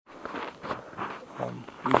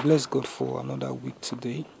We bless God for another week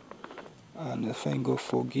today, and I thank God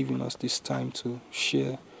for giving us this time to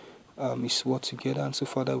share His word together. And so,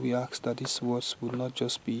 Father, we ask that these words will not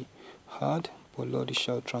just be heard, but Lord, it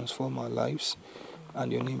shall transform our lives,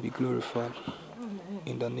 and your name be glorified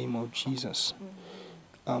in the name of Jesus.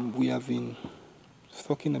 We have been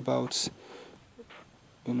talking about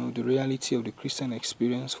the reality of the Christian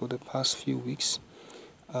experience for the past few weeks.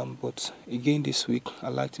 But again, this week,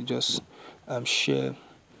 I'd like to just share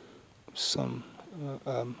some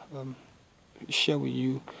share with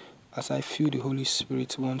you as I feel the Holy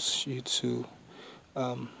Spirit wants you to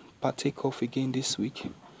partake of again this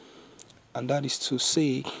week. And that is to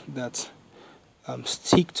say that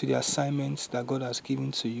stick to the assignments that God has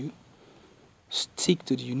given to you. Stick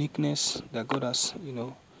to the uniqueness that God has,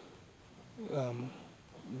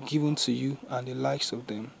 given to you and the likes of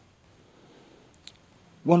them.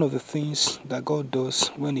 One of the things that God does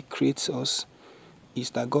when He creates us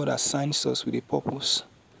is that God assigns us with a purpose.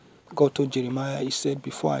 God told Jeremiah, He said,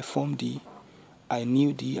 "Before I formed thee, I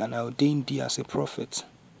knew thee and I ordained thee as a prophet."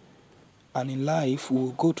 And in life, we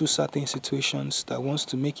will go through certain situations that wants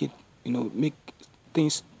to make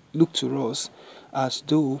things look to us as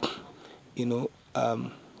though,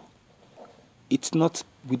 it's not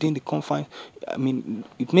within the confines.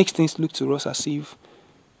 It makes things look to us as if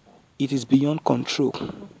it is beyond control.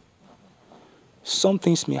 Some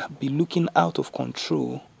things may be looking out of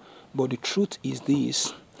control, but the truth is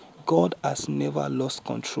this: God has never lost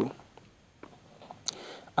control.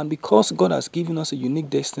 And because God has given us a unique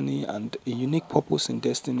destiny and a unique purpose in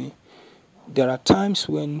destiny, there are times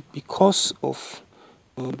when, because of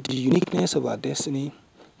the uniqueness of our destiny,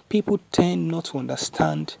 people tend not to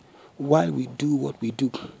understand why we do what we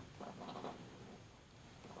do.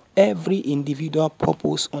 Every individual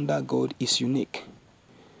purpose under God is unique.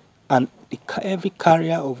 And every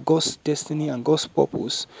carrier of God's destiny and God's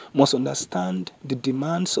purpose must understand the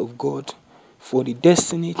demands of God for the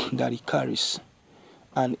destiny that he carries.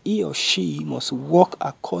 And he or she must walk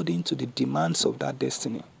according to the demands of that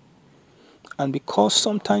destiny. And because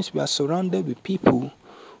sometimes we are surrounded with people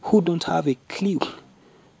who don't have a clue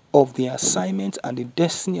of the assignment and the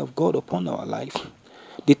destiny of God upon our life,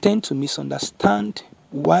 they tend to misunderstand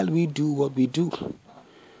while we do what we do.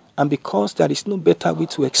 And because there is no better way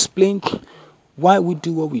to explain why we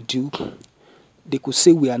do what we do, they could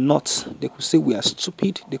say we are nuts, they could say we are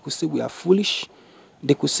stupid, they could say we are foolish,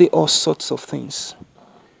 they could say all sorts of things.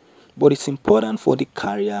 But it's important for the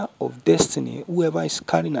carrier of destiny, whoever is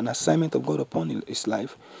carrying an assignment of God upon his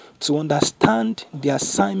life, to understand the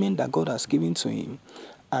assignment that God has given to him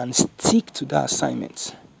and stick to that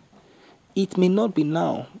assignment. It may not be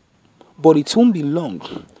now, but it won't be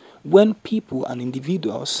long when people and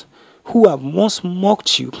individuals who have once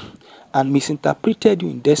mocked you and misinterpreted you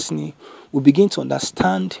in destiny will begin to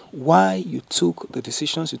understand why you took the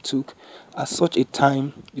decisions you took at such a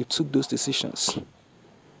time you took those decisions.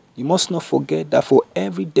 You must not forget that for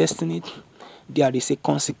every destiny, there is a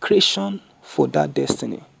consecration for that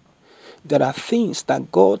destiny. There are things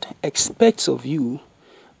that God expects of you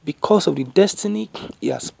because of the destiny he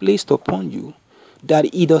has placed upon you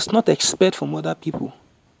that he does not expect from other people.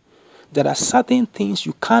 There are certain things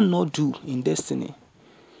you cannot do in destiny.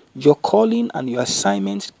 Your calling and your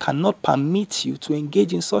assignment cannot permit you to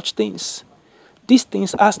engage in such things. These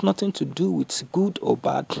things has nothing to do with good or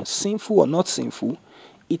bad, sinful or not sinful.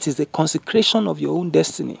 It is the consecration of your own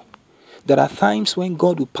destiny. There are times when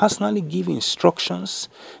God will personally give instructions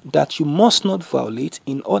that you must not violate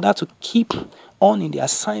in order to keep on in the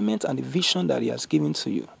assignment and the vision that he has given to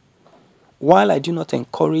you. While I do not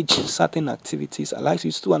encourage certain activities, I like to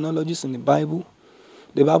use two analogies in the Bible.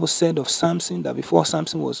 The Bible said of Samson that before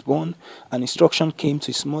Samson was born, an instruction came to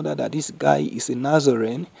his mother that this guy is a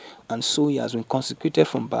Nazarene, and so he has been consecrated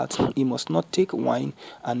from birth. He must not take wine,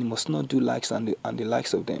 and he must not do likes and the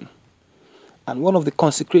likes of them. And one of the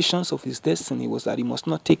consecrations of his destiny was that he must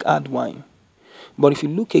not take hard wine. But if you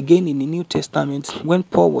look again in the New Testament, when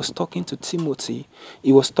Paul was talking to Timothy,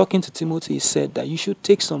 he said that you should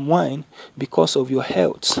take some wine because of your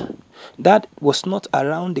health. That was not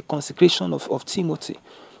around the consecration of Timothy.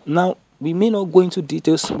 Now, we may not go into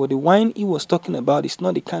details, but the wine he was talking about is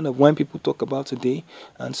not the kind of wine people talk about today.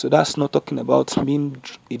 And so that's not talking about being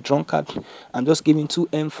a drunkard. I'm just giving two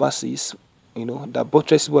emphases, that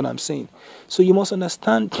buttresses what I'm saying. So you must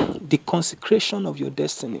understand the consecration of your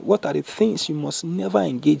destiny. What are the things you must never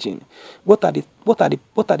engage in? What are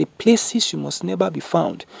the places you must never be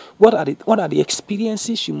found? What are the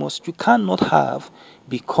experiences you cannot have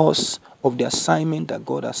because of the assignment that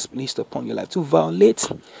God has placed upon your life? To violate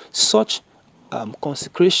such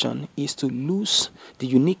consecration is to lose the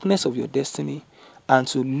uniqueness of your destiny and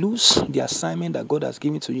to lose the assignment that God has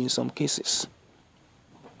given to you in some cases.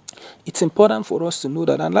 It's important for us to know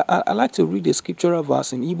that. I like to read a scriptural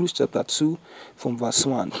verse in Hebrews chapter 2 from verse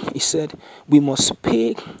 1. It said, we must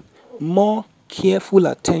pay more careful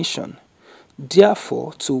attention,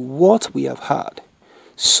 therefore, to what we have heard,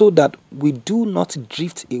 so that we do not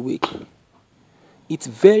drift away. It's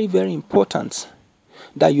very, very important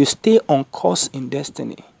that you stay on course in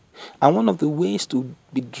destiny. And one of the ways to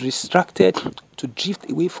be distracted, to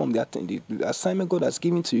drift away from the assignment God has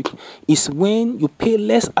given to you, is when you pay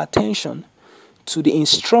less attention to the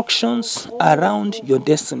instructions around your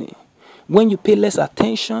destiny. When you pay less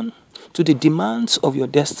attention to the demands of your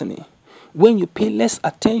destiny. When you pay less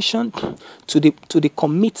attention to the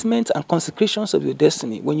commitment and consecrations of your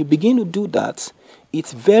destiny. When you begin to do that,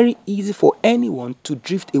 it's very easy for anyone to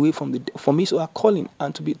drift away from his or her calling.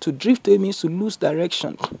 And to drift away means to lose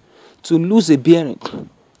direction, to lose a bearing,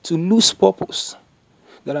 to lose purpose.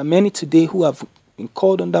 There are many today who have been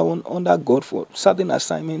called under God for certain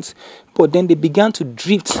assignments, but then they began to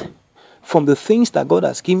drift from the things that God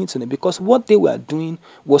has given to them, because what they were doing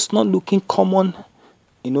was not looking common,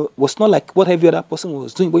 was not like what every other person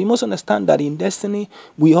was doing. But you must understand that in destiny,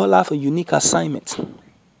 we all have a unique assignment.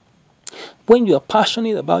 When you are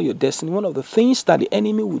passionate about your destiny, one of the things that the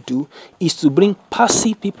enemy will do is to bring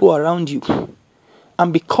passive people around you.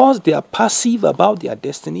 And because they are passive about their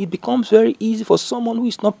destiny, it becomes very easy for someone who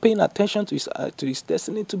is not paying attention to his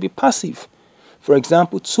destiny to be passive. For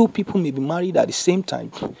example, two people may be married at the same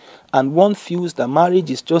time, and one feels that marriage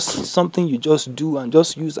is just something you just do and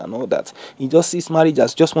just use and all that. He just sees marriage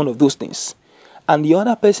as just one of those things. And the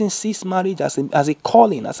other person sees marriage as a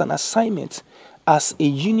calling, as an assignment, as a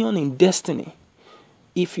union in destiny.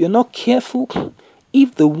 If you're not careful,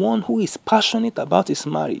 if the one who is passionate about his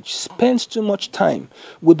marriage spends too much time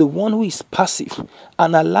with the one who is passive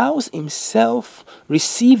and allows himself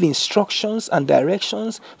receive instructions and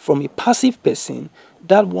directions from a passive person,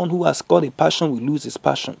 that one who has got a passion will lose his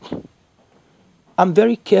passion. I'm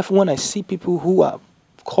very careful when I see people who are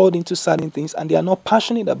called into certain things and they are not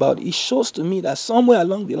passionate about it. It shows to me that somewhere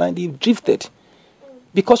along the line they've drifted.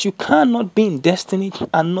 Because you cannot be in destiny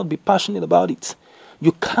and not be passionate about it.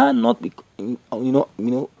 You cannot be,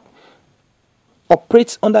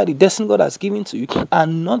 operate under the destiny God has given to you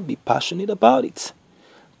and not be passionate about it.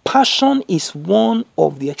 Passion is one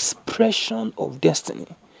of the expression of destiny.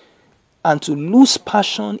 And to lose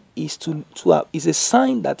passion is is a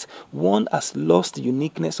sign that one has lost the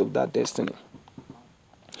uniqueness of that destiny.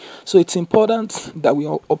 So it's important that we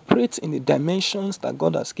operate in the dimensions that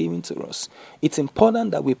God has given to us. It's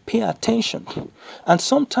important that we pay attention. And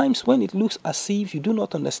sometimes when it looks as if you do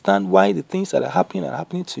not understand why the things that are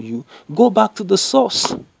happening to you, go back to the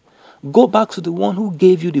source. Go back to the one who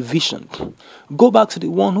gave you the vision. Go back to the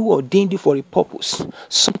one who ordained you for a purpose.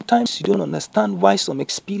 Sometimes you don't understand why some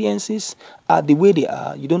experiences are the way they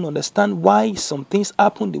are. You don't understand why some things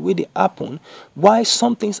happen the way they happen. Why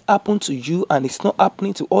some things happen to you and it's not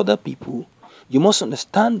happening to other people. You must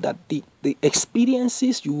understand that the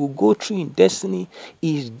experiences you will go through in destiny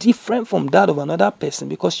is different from that of another person,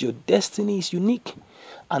 because your destiny is unique.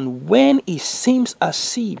 And when it seems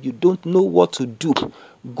as if you don't know what to do,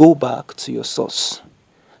 go back to your source.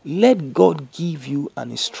 Let God give you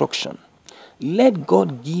an instruction. Let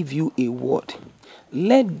God give you a word.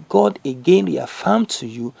 Let God again reaffirm to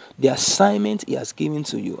you the assignment He has given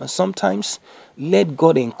to you. And sometimes let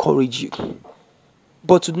God encourage you.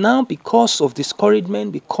 But now, because of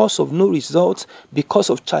discouragement, because of no results, because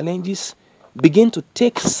of challenges, begin to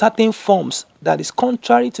take certain forms that is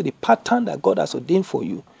contrary to the pattern that God has ordained for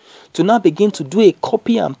you. To now begin to do a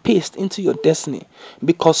copy and paste into your destiny.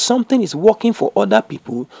 Because something is working for other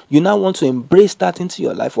people, you now want to embrace that into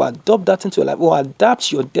your life, or adopt that into your life, or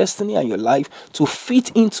adapt your destiny and your life to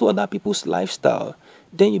fit into other people's lifestyle.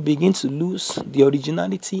 Then you begin to lose the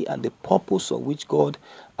originality and the purpose of which God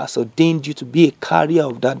has ordained you to be a carrier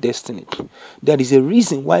of that destiny. There is a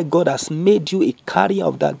reason why God has made you a carrier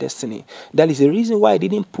of that destiny. There is a reason why He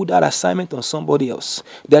didn't put that assignment on somebody else.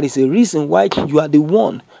 There is a reason why you are the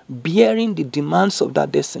one bearing the demands of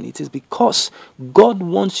that destiny. It is because God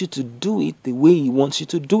wants you to do it the way He wants you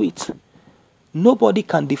to do it. Nobody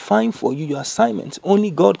can define for you your assignment.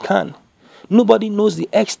 Only God can. Nobody knows the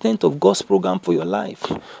extent of God's program for your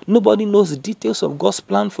life. Nobody knows the details of God's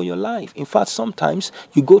plan for your life. In fact, sometimes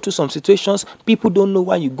you go through some situations, people don't know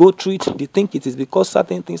why you go through it. They think it is because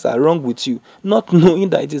certain things are wrong with you, not knowing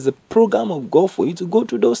that it is a program of God for you to go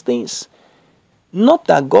through those things. Not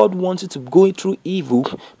that God wants you to go through evil,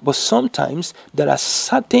 but sometimes there are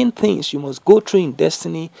certain things you must go through in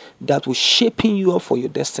destiny that will shape you up for your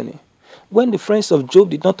destiny. When the friends of Job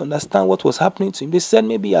did not understand what was happening to him, they said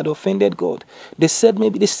maybe he had offended God. They said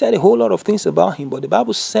a whole lot of things about him, but the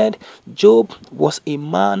Bible said Job was a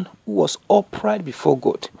man who was upright before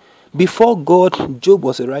God. Before God, Job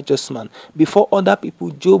was a righteous man. Before other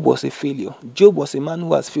people, Job was a failure. Job was a man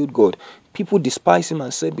who has failed God. People despise him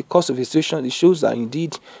and say because of his situation, it shows that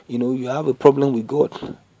indeed, you have a problem with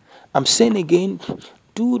God. I'm saying again,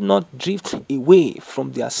 do not drift away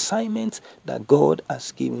from the assignment that God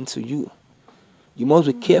has given to you. You must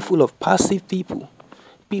be careful of passive people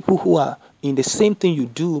who are in the same thing you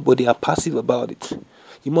do, but they are passive about it.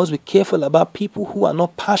 You must be careful about people who are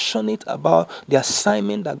not passionate about the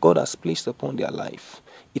assignment that God has placed upon their life.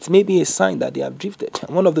 It may be a sign that they have drifted.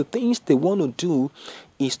 And one of the things they want to do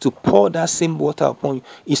is to pour that same water upon you,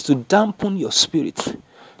 is to dampen your spirit.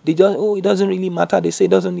 They just, it doesn't really matter. They say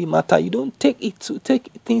it doesn't really matter. You don't take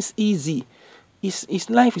things easy. His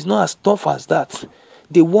life is not as tough as that.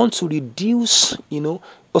 They want to reduce,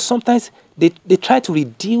 or sometimes they try to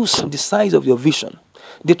reduce the size of your vision.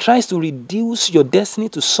 They try to reduce your destiny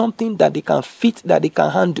to something that they can fit, that they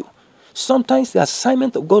can handle. Sometimes the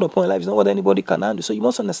assignment of God upon your life is not what anybody can handle. So you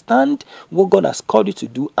must understand what God has called you to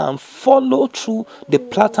do and follow through the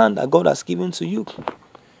pattern that God has given to you.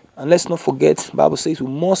 And let's not forget, the Bible says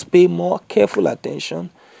we must pay more careful attention,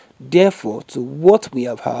 therefore, to what we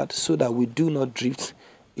have heard, so that we do not drift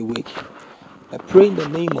away. I pray in the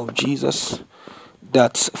name of Jesus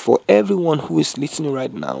that for everyone who is listening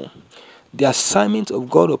right now, the assignment of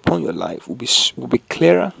God upon your life will be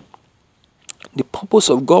clearer. The purpose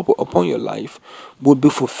of God upon your life will be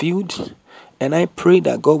fulfilled. And I pray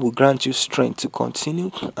that God will grant you strength to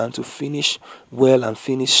continue and to finish well and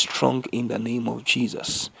finish strong in the name of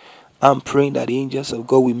Jesus. I'm praying that the angels of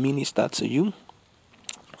God will minister to you.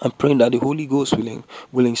 I'm praying that the Holy Ghost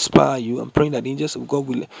will inspire you. I'm praying that the angels of God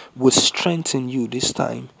will strengthen you this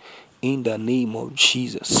time in the name of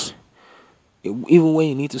Jesus. Even when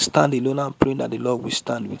you need to stand alone, I'm praying that the Lord will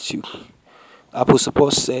stand with you. Apostle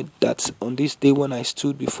Paul said that on this day when I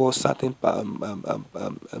stood before certain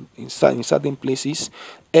in certain places,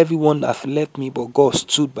 everyone have left me, but God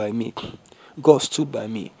stood by me. God stood by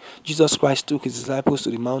me. Jesus Christ took his disciples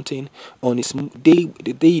to the mountain on the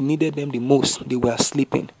day he needed them the most. They were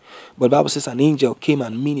sleeping, but the Bible says an angel came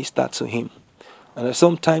and ministered to him. And there's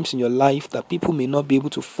sometimes in your life that people may not be able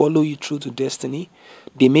to follow you through to destiny.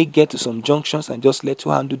 They may get to some junctions and just let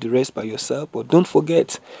you handle the rest by yourself. But don't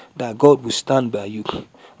forget that God will stand by you.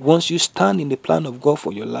 Once you stand in the plan of God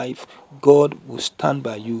for your life, God will stand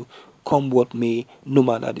by you, come what may, no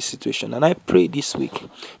matter the situation. And I pray this week,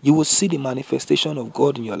 you will see the manifestation of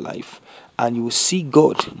God in your life. And you will see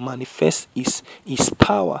God manifest his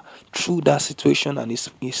power through that situation and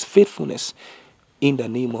his faithfulness. In the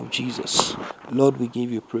name of Jesus. Lord, we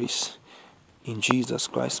give you praise. In Jesus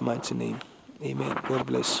Christ's mighty name. Amen. God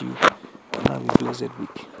bless you. And have a blessed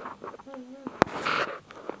week.